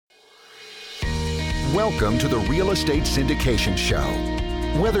Welcome to the Real Estate Syndication Show.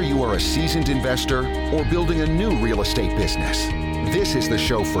 Whether you are a seasoned investor or building a new real estate business, this is the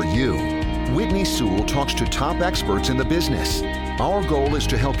show for you. Whitney Sewell talks to top experts in the business. Our goal is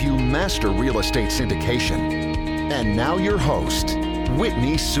to help you master real estate syndication. And now your host,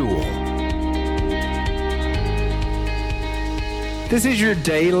 Whitney Sewell. This is your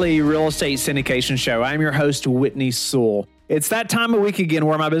daily real estate syndication show. I'm your host, Whitney Sewell. It's that time of week again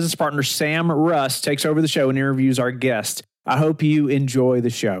where my business partner, Sam Rust, takes over the show and interviews our guest. I hope you enjoy the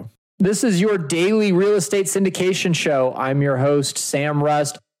show. This is your daily real estate syndication show. I'm your host, Sam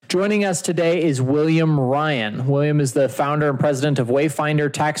Rust. Joining us today is William Ryan. William is the founder and president of Wayfinder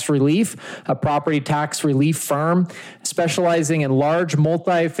Tax Relief, a property tax relief firm specializing in large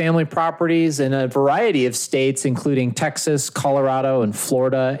multifamily properties in a variety of states, including Texas, Colorado, and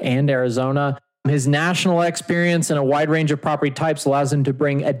Florida, and Arizona. His national experience in a wide range of property types allows him to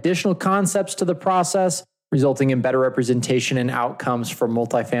bring additional concepts to the process, resulting in better representation and outcomes for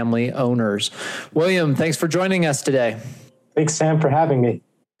multifamily owners. William, thanks for joining us today. Thanks, Sam, for having me.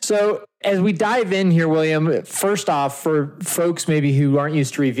 So as we dive in here, William, first off, for folks maybe who aren't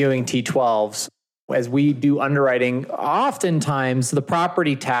used to reviewing T12s, as we do underwriting, oftentimes the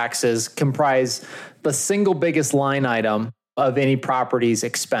property taxes comprise the single biggest line item of any property's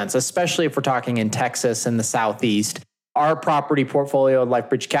expense, especially if we're talking in Texas and the Southeast. Our property portfolio at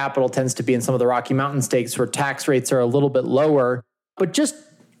LifeBridge Capital tends to be in some of the Rocky Mountain states where tax rates are a little bit lower. But just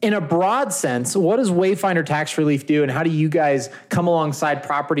in a broad sense, what does Wayfinder Tax Relief do, and how do you guys come alongside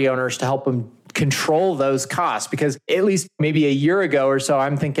property owners to help them control those costs? Because at least maybe a year ago or so,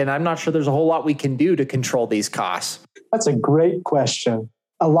 I'm thinking, I'm not sure there's a whole lot we can do to control these costs. That's a great question.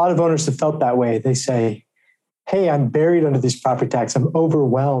 A lot of owners have felt that way. They say, hey, I'm buried under these property tax. I'm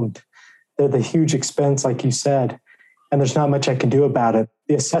overwhelmed. They're the huge expense, like you said, and there's not much I can do about it.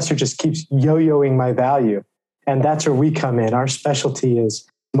 The assessor just keeps yo-yoing my value. And that's where we come in. Our specialty is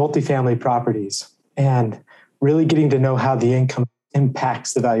multifamily properties and really getting to know how the income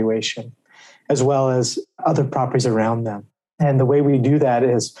impacts the valuation, as well as other properties around them. And the way we do that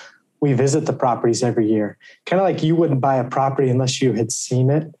is we visit the properties every year. Kind of like you wouldn't buy a property unless you had seen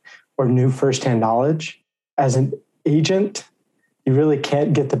it or knew firsthand knowledge. As an agent, you really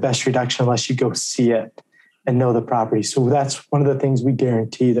can't get the best reduction unless you go see it and know the property. So that's one of the things we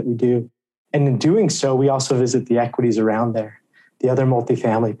guarantee that we do. And in doing so, we also visit the equities around there, the other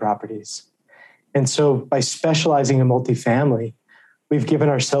multifamily properties. And so by specializing in multifamily, we've given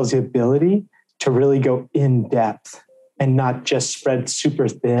ourselves the ability to really go in depth and not just spread super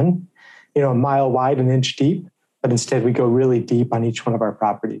thin, a mile wide, an inch deep, but instead we go really deep on each one of our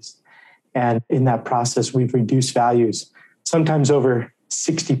properties. And in that process, we've reduced values, sometimes over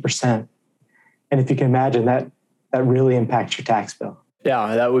 60%. And if you can imagine that really impacts your tax bill.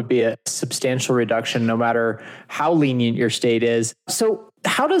 Yeah, that would be a substantial reduction no matter how lenient your state is. So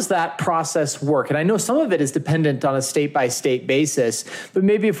how does that process work? And I know some of it is dependent on a state-by-state basis, but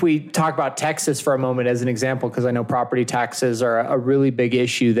maybe if we talk about Texas for a moment as an example, because I know property taxes are a really big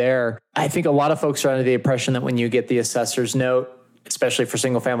issue there. I think a lot of folks are under the impression that when you get the assessor's note, especially for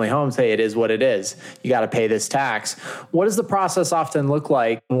single family homes, hey, it is what it is. You got to pay this tax. What does the process often look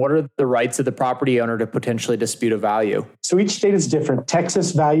like? And what are the rights of the property owner to potentially dispute a value? So each state is different.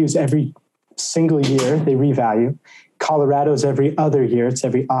 Texas values every single year, they revalue. Colorado's every other year, it's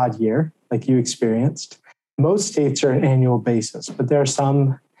every odd year, like you experienced. Most states are an annual basis, but there are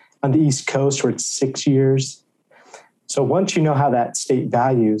some on the East Coast where it's 6 years. So once you know how that state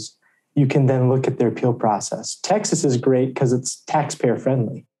values, you can then look at their appeal process. Texas is great because it's taxpayer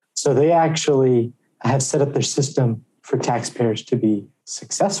friendly. So they actually have set up their system for taxpayers to be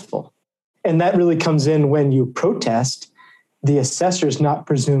successful. And that really comes in when you protest, the assessor is not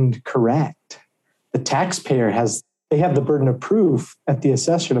presumed correct. The taxpayer they have the burden of proof at the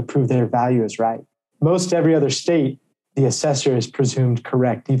assessor to prove their value is right. Most every other state, the assessor is presumed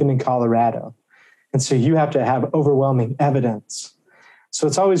correct, even in Colorado. And so you have to have overwhelming evidence. So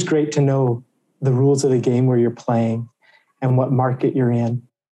it's always great to know the rules of the game where you're playing and what market you're in,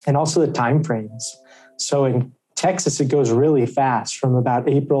 and also the timeframes. So in Texas, it goes really fast from about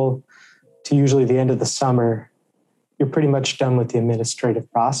April to usually the end of the summer. You're pretty much done with the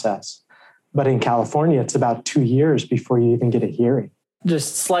administrative process. But in California, it's about 2 years before you even get a hearing.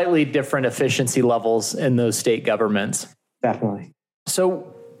 Just slightly different efficiency levels in those state governments. Definitely.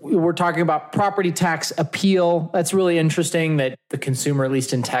 So we're talking about property tax appeal. That's really interesting that the consumer, at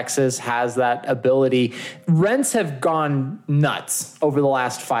least in Texas, has that ability. Rents have gone nuts over the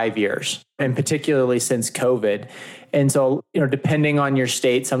last 5 years, and particularly since COVID. And so, depending on your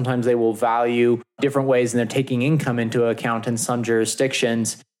state, sometimes they will value different ways and they're taking income into account in some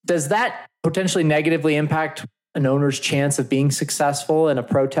jurisdictions. Does that potentially negatively impact an owner's chance of being successful in a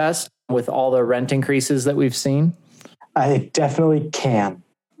protest with all the rent increases that we've seen? It definitely can,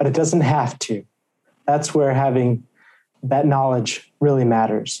 but it doesn't have to. That's where having that knowledge really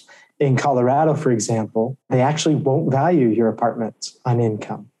matters. In Colorado, for example, they actually won't value your apartments on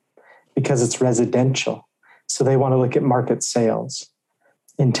income because it's residential. So they want to look at market sales.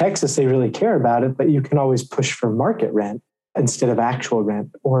 In Texas, they really care about it, but you can always push for market rent instead of actual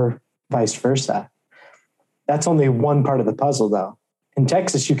rent or vice versa. That's only one part of the puzzle, though. In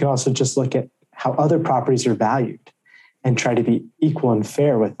Texas, you can also just look at how other properties are valued and try to be equal and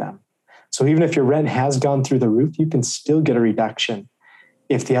fair with them. So even if your rent has gone through the roof, you can still get a reduction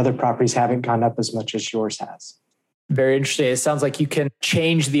if the other properties haven't gone up as much as yours has. Very interesting. It sounds like you can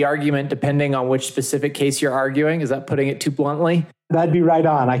change the argument depending on which specific case you're arguing. Is that putting it too bluntly? That'd be right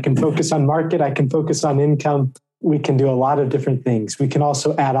on. I can focus on market. I can focus on income. We can do a lot of different things. We can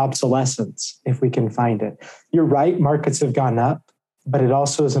also add obsolescence if we can find it. You're right, markets have gone up, but it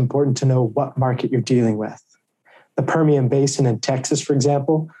also is important to know what market you're dealing with. The Permian Basin in Texas, for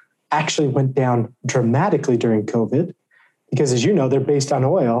example, actually went down dramatically during COVID because, as you know, they're based on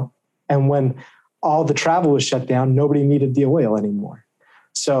oil. And when all the travel was shut down, nobody needed the oil anymore.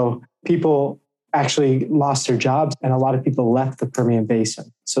 So people actually lost their jobs and a lot of people left the Permian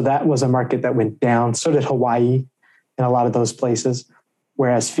Basin. So that was a market that went down. So did Hawaii and a lot of those places.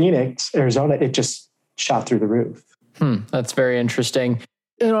 Whereas Phoenix, Arizona, it just shot through the roof. That's very interesting.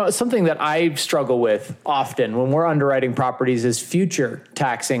 Something that I struggle with often when we're underwriting properties is future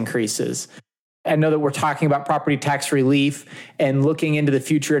tax increases. I know that we're talking about property tax relief and looking into the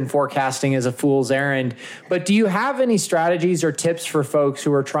future and forecasting is a fool's errand. But do you have any strategies or tips for folks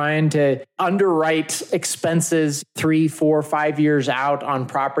who are trying to underwrite expenses 3, 4, 5 years out on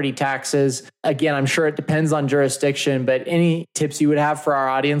property taxes? Again, I'm sure it depends on jurisdiction, but any tips you would have for our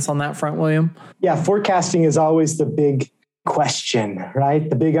audience on that front, William? Yeah, forecasting is always the big question, right?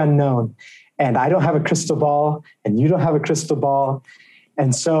 The big unknown. And I don't have a crystal ball and you don't have a crystal ball.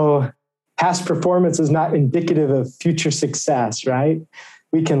 And so past performance is not indicative of future success, right?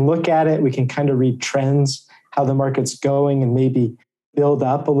 We can look at it, we can kind of read trends, how the market's going, and maybe build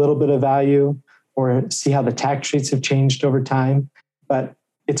up a little bit of value or see how the tax rates have changed over time. But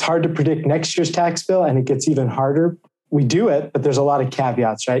it's hard to predict next year's tax bill, and it gets even harder. We do it, but there's a lot of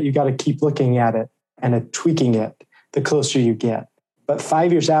caveats, right? You got to keep looking at it and tweaking it the closer you get. But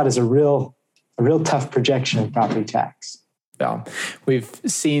 5 years out is a real tough projection in property tax. Yeah. We've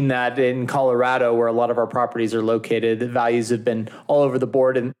seen that in Colorado, where a lot of our properties are located. The values have been all over the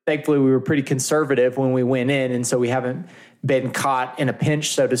board. And thankfully, we were pretty conservative when we went in. And so we haven't been caught in a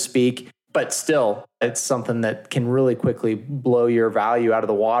pinch, so to speak. But still, it's something that can really quickly blow your value out of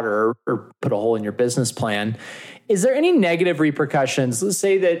the water or put a hole in your business plan. Is there any negative repercussions? Let's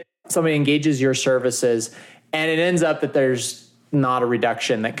say that somebody engages your services and it ends up that there's not a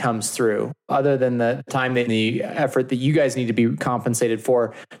reduction that comes through other than the time and the effort that you guys need to be compensated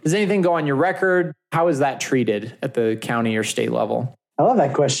for. Does anything go on your record? How is that treated at the county or state level? I love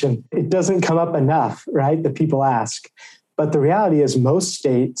that question. It doesn't come up enough, right? That people ask. But the reality is most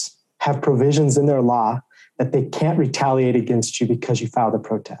states have provisions in their law that they can't retaliate against you because you filed a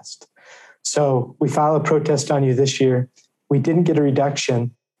protest. So we filed a protest on you this year. We didn't get a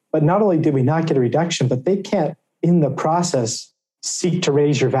reduction, but not only did we not get a reduction, but they can't, in the process, seek to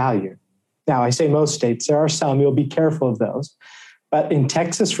raise your value. Now, I say most states, there are some, you'll be careful of those. But in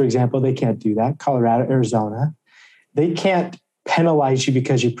Texas, for example, they can't do that. Colorado, Arizona, they can't penalize you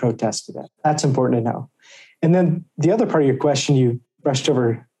because you protested it. That's important to know. And then the other part of your question you brushed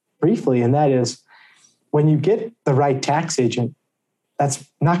over briefly, and that is when you get the right tax agent, that's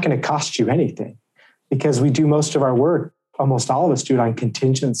not going to cost you anything because we do most of our work, almost all of us do it on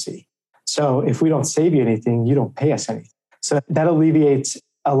contingency. So if we don't save you anything, you don't pay us anything. So that alleviates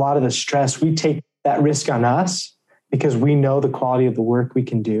a lot of the stress. We take that risk on us because we know the quality of the work we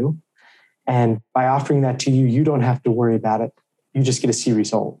can do. And by offering that to you, you don't have to worry about it. You just get to see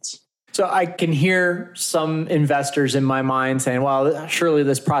results. So I can hear some investors in my mind saying, well, surely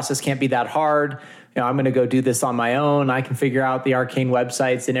this process can't be that hard. I'm going to go do this on my own. I can figure out the arcane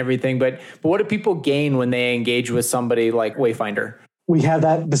websites and everything. But what do people gain when they engage with somebody like Wayfinder? We have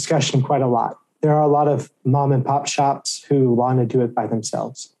that discussion quite a lot. There are a lot of mom and pop shops who want to do it by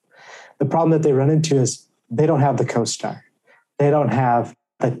themselves. The problem that they run into is they don't have the co-star. They don't have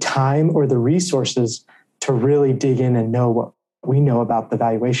the time or the resources to really dig in and know what we know about the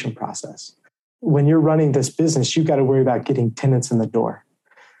valuation process. When you're running this business, you've got to worry about getting tenants in the door.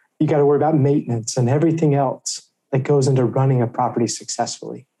 You got to worry about maintenance and everything else that goes into running a property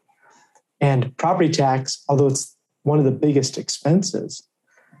successfully. And property tax, although it's one of the biggest expenses,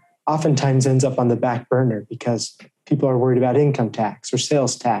 oftentimes ends up on the back burner because people are worried about income tax or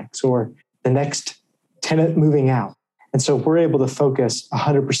sales tax or the next tenant moving out. And so we're able to focus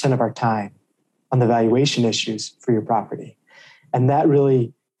 100% of our time on the valuation issues for your property. And that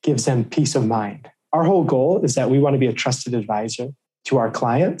really gives them peace of mind. Our whole goal is that we want to be a trusted advisor to our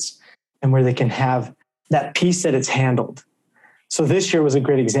clients and where they can have that peace that it's handled. So this year was a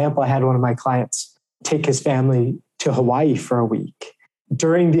great example. I had one of my clients take his family to Hawaii for a week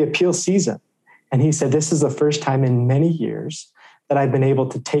during the appeal season. And he said, this is the first time in many years that I've been able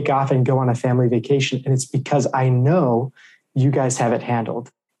to take off and go on a family vacation. And it's because I know you guys have it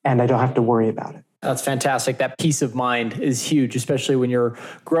handled and I don't have to worry about it. That's fantastic. That peace of mind is huge, especially when you're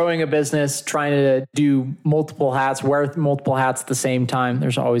growing a business, trying to do multiple hats, wear multiple hats at the same time.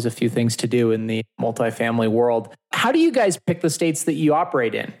 There's always a few things to do in the multifamily world. How do you guys pick the states that you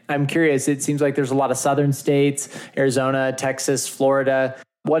operate in? I'm curious. It seems like there's a lot of southern states, Arizona, Texas, Florida.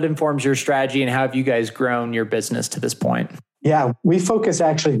 What informs your strategy and how have you guys grown your business to this point? Yeah, we focus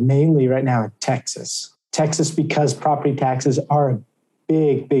actually mainly right now in Texas. Texas, because property taxes are a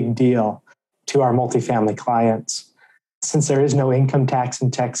big deal to our multifamily clients. Since there is no income tax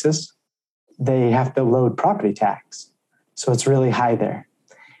in Texas, they have to load property tax. So it's really high there.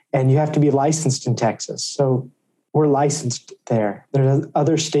 And you have to be licensed in Texas. So we're licensed there. There's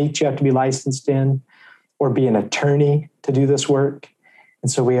other states you have to be licensed in or be an attorney to do this work. And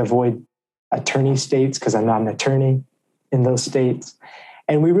so we avoid attorney states because I'm not an attorney in those states.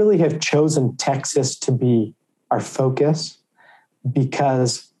 And we really have chosen Texas to be our focus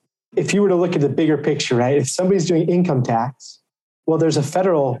because if you were to look at the bigger picture, right? If somebody's doing income tax, well, there's a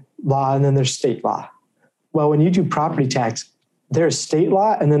federal law and then there's state law. Well, when you do property tax, there's state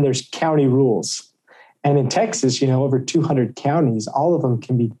law and then there's county rules. And in Texas, over 200 counties, all of them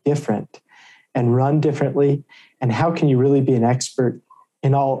can be different and run differently. And how can you really be an expert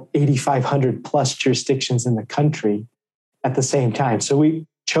in all 8,500 plus jurisdictions in the country at the same time? So we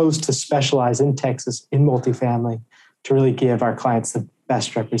chose to specialize in Texas in multifamily to really give our clients the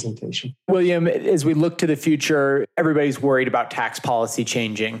best representation. William, as we look to the future, everybody's worried about tax policy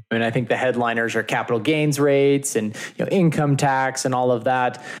changing. I think the headliners are capital gains rates and income tax and all of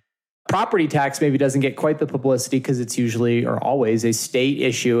that. Property tax maybe doesn't get quite the publicity because it's usually or always a state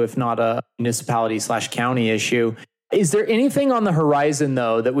issue, if not a municipality/county issue. Is there anything on the horizon,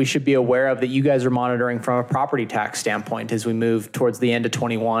 though, that we should be aware of that you guys are monitoring from a property tax standpoint as we move towards the end of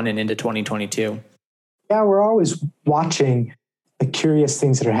 21 and into 2022? Yeah, we're always watching the curious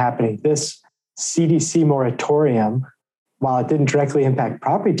things that are happening. This CDC moratorium, while it didn't directly impact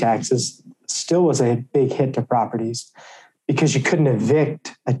property taxes, still was a big hit to properties because you couldn't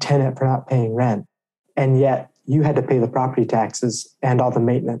evict a tenant for not paying rent. And yet you had to pay the property taxes and all the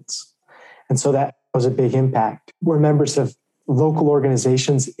maintenance. And so that was a big impact. We're members of local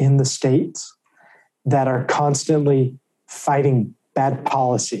organizations in the states that are constantly fighting bad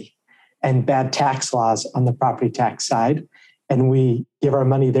policy and bad tax laws on the property tax side. And we give our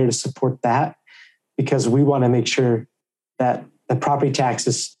money there to support that because we want to make sure that the property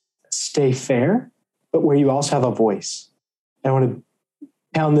taxes stay fair, but where you also have a voice. I don't want to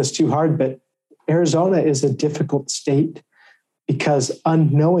pound this too hard, but Arizona is a difficult state because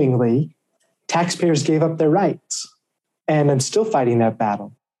unknowingly, taxpayers gave up their rights. And I'm still fighting that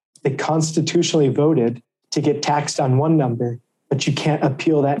battle. They constitutionally voted to get taxed on one number, but you can't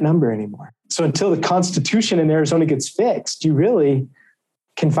appeal that number anymore. So until the Constitution in Arizona gets fixed, you really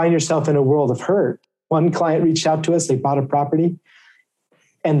can find yourself in a world of hurt. One client reached out to us, they bought a property,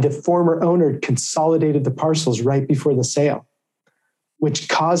 and the former owner consolidated the parcels right before the sale, which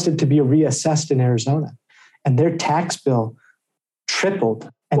caused it to be reassessed in Arizona. And their tax bill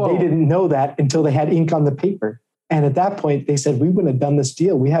tripled. And They didn't know that until they had ink on the paper. And at that point, they said, we wouldn't have done this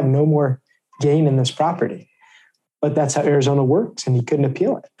deal. We have no more gain in this property. But that's how Arizona works, and he couldn't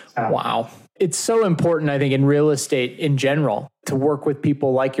appeal it. Wow. It's so important, I think, in real estate in general, to work with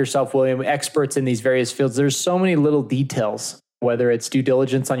people like yourself, William, experts in these various fields. There's so many little details, whether it's due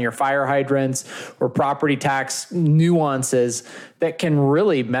diligence on your fire hydrants or property tax nuances that can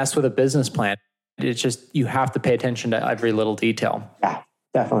really mess with a business plan. It's just, you have to pay attention to every little detail. Yeah,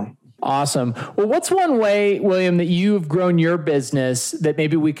 definitely. Awesome. Well, what's one way, William, that you've grown your business that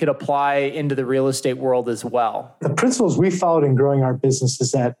maybe we could apply into the real estate world as well? The principles we followed in growing our business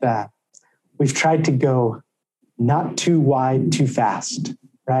is that we've tried to go not too wide, too fast,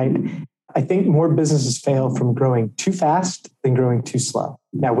 right? I think more businesses fail from growing too fast than growing too slow.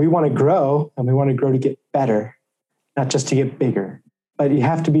 Now, we want to grow, and we want to grow to get better, not just to get bigger. But you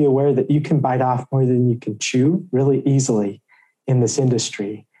have to be aware that you can bite off more than you can chew really easily in this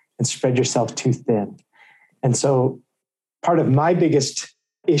industry and spread yourself too thin. And so part of my biggest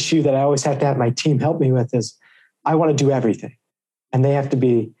issue that I always have to have my team help me with is I want to do everything. And they have to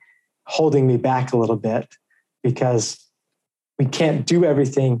be holding me back a little bit because we can't do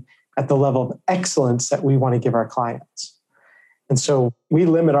everything at the level of excellence that we want to give our clients. And so we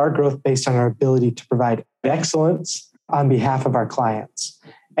limit our growth based on our ability to provide excellence on behalf of our clients.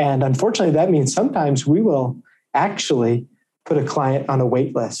 And unfortunately, that means sometimes we will actually put a client on a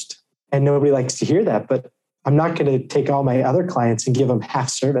wait list. And nobody likes to hear that, but I'm not going to take all my other clients and give them half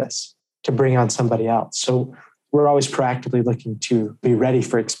service to bring on somebody else. So we're always proactively looking to be ready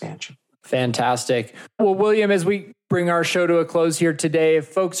for expansion. Fantastic. Well, William, as we bring our show to a close here today, if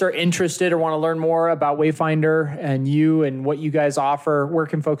folks are interested or want to learn more about Wayfinder and you and what you guys offer, where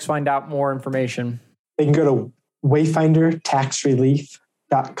can folks find out more information? They can go to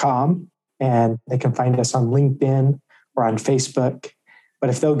wayfindertaxrelief.com and they can find us on LinkedIn or on Facebook.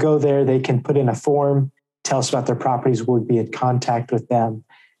 But if they'll go there, they can put in a form, tell us about their properties. We'll be in contact with them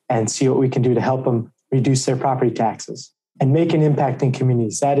and see what we can do to help them reduce their property taxes and make an impact in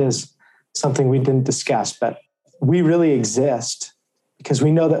communities. That is something we didn't discuss, but we really exist because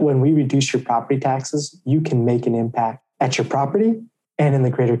we know that when we reduce your property taxes, you can make an impact at your property and in the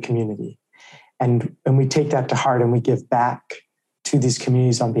greater community. And we take that to heart and we give back to these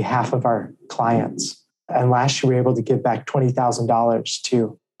communities on behalf of our clients. And last year, we were able to give back $20,000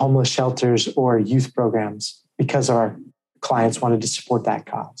 to homeless shelters or youth programs because our clients wanted to support that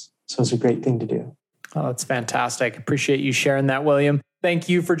cause. So it's a great thing to do. Oh, that's fantastic. Appreciate you sharing that, William. Thank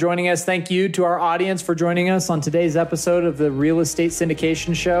you for joining us. Thank you to our audience for joining us on today's episode of the Real Estate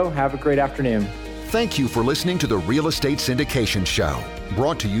Syndication Show. Have a great afternoon. Thank you for listening to the Real Estate Syndication Show,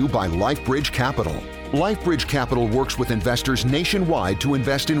 brought to you by LifeBridge Capital. LifeBridge Capital works with investors nationwide to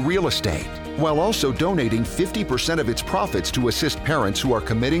invest in real estate, while also donating 50% of its profits to assist parents who are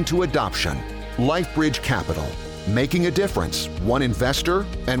committing to adoption. LifeBridge Capital, making a difference, one investor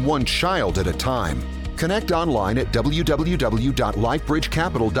and one child at a time. Connect online at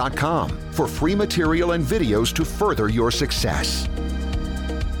www.lifebridgecapital.com for free material and videos to further your success.